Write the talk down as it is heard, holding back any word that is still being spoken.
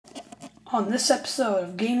On this episode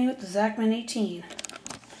of Gaming with TheZachman18,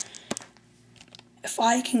 if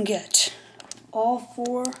I can get all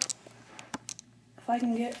four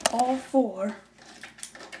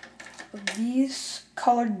of these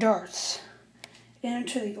colored darts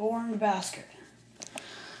into the orange basket,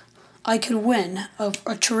 I could win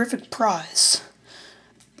a terrific prize.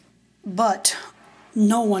 But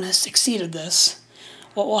no one has succeeded this.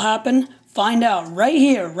 What will happen? Find out right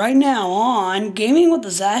here, right now on Gaming with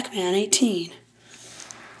TheZachman18.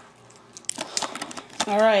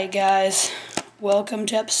 Alright guys, welcome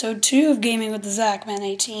to episode 2 of Gaming with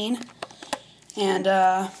TheZachman18. And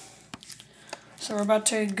so we're about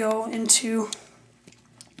to go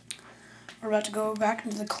back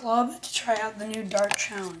into the club to try out the new dart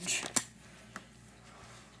challenge.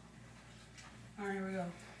 Alright, here we go.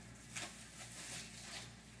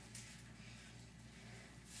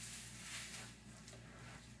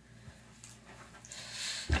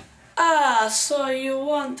 So you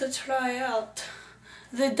want to try out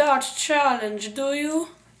the dart challenge, do you?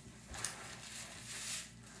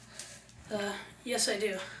 Yes I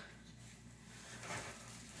do.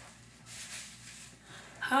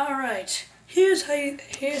 Alright, here's how you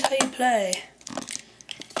play.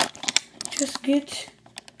 Just get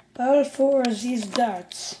all 4 of these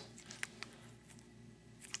darts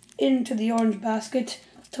into the orange basket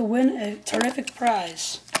to win a terrific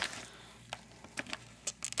prize.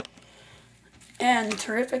 And the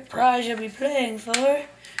terrific prize you'll be playing for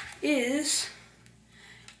is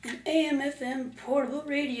an AM/FM portable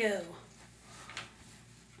radio.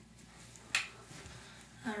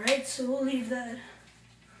 Alright, so we'll leave that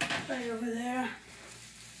right over there.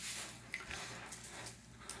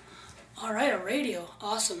 Alright, a radio.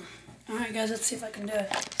 Awesome. Alright guys, let's see if I can do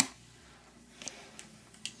it.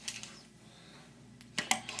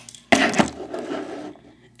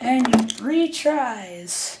 And you 3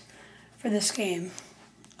 tries for this game.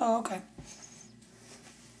 Oh, okay.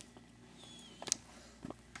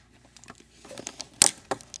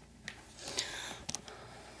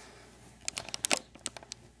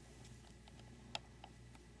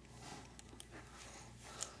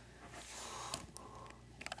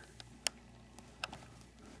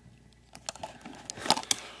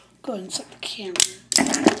 Go ahead and set the camera.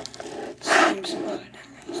 Same spot.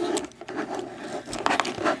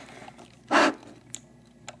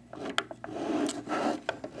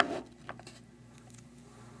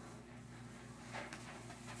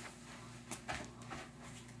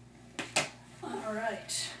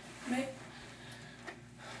 Alright.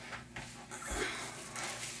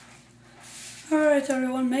 Alright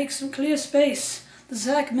everyone, make some clear space. The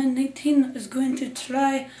TheZachman18 is going to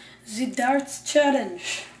try the darts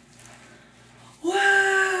challenge.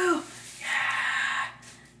 Wow! Yeah!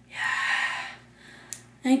 Yeah!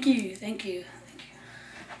 Thank you.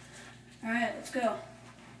 Alright, let's go.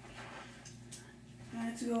 Alright,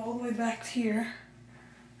 let's go all the way back here.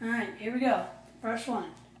 Alright, here we go. First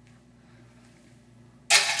one.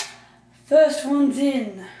 First one's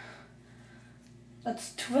in.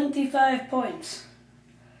 That's 25 points.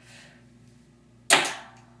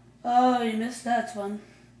 Oh, you missed that one.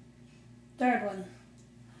 Third one.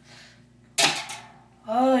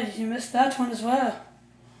 Oh, you missed that one as well.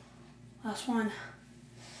 Last one.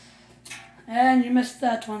 And you missed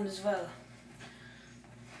that one as well.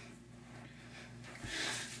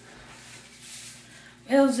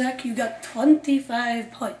 Well, Zach, you got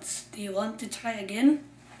 25 points. Do you want to try again?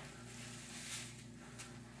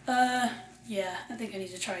 Yeah, I think I need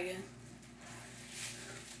to try again.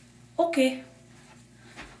 Okay.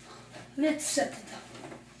 Let's set it up.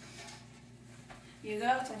 You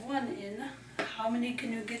got 1 in. How many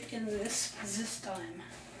can you get in this time?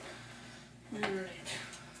 Alright.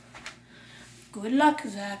 Good luck,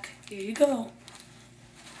 Zach. Here you go.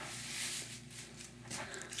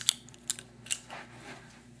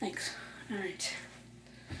 Thanks. Alright.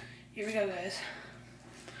 Here we go, guys.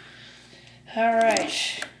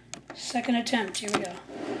 Alright. Second attempt. Here we go.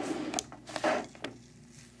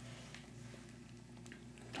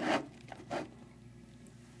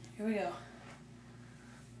 Here we go.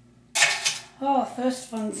 Oh,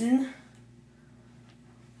 first one's in.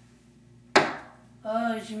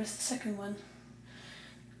 Oh, you missed the second one.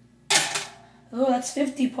 Oh, that's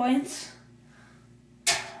 50 points.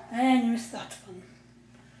 And you missed that one.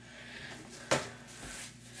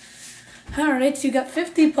 Alright, you got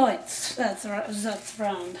 50 points. That's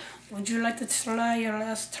round. Would you like to try your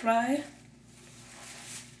last try?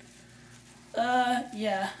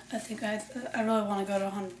 Yeah, I think I really want to go to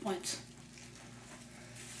 100 points.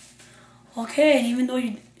 Okay, and even though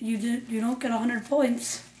you don't get 100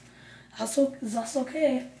 points, that's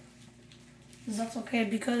okay. That's okay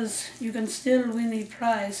because you can still win a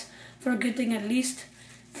prize for getting at least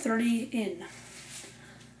 30 in.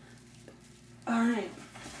 Alright.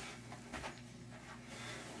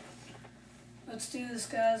 Let's do this,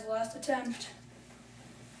 guys. Last attempt.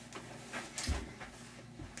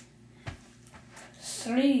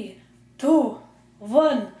 3, 2,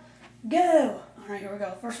 1, go! Alright, here we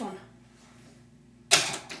go. First one.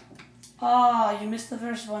 Ah, you missed the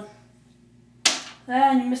first one.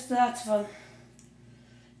 Then you missed the last one.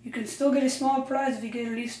 You can still get a small prize if you get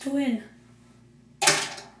at least 2 in.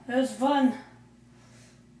 There's 1.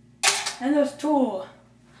 And there's 2.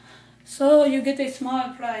 So you get a small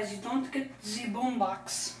prize. You don't get the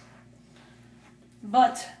boombox.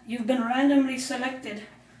 But you've been randomly selected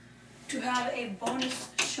to have a bonus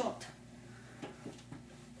shot.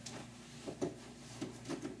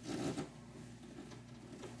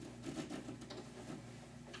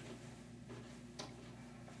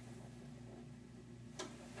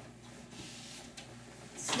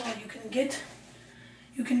 So you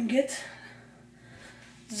can get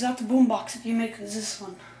that boombox if you make this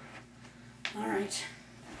one. Alright.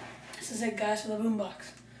 This is it, guys, for the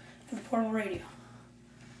boombox. For the portable radio.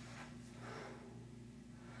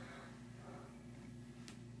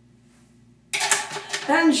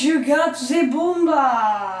 And you got the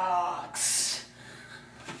boombox!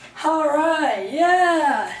 Alright,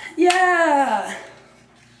 yeah!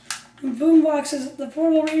 The boombox is, the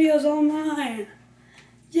portable radio is all mine.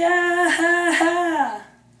 Yeah!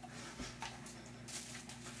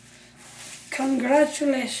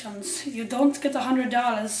 Congratulations. You don't get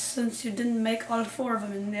 $100 since you didn't make all 4 of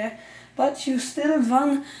them in there, but you still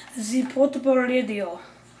won the portable radio.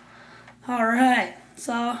 Alright,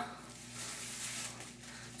 so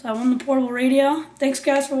I won the portable radio. Thanks,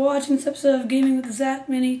 guys, for watching this episode of Gaming with the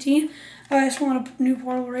TheZachman18. I just want a new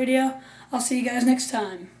portable radio. I'll see you guys next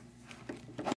time.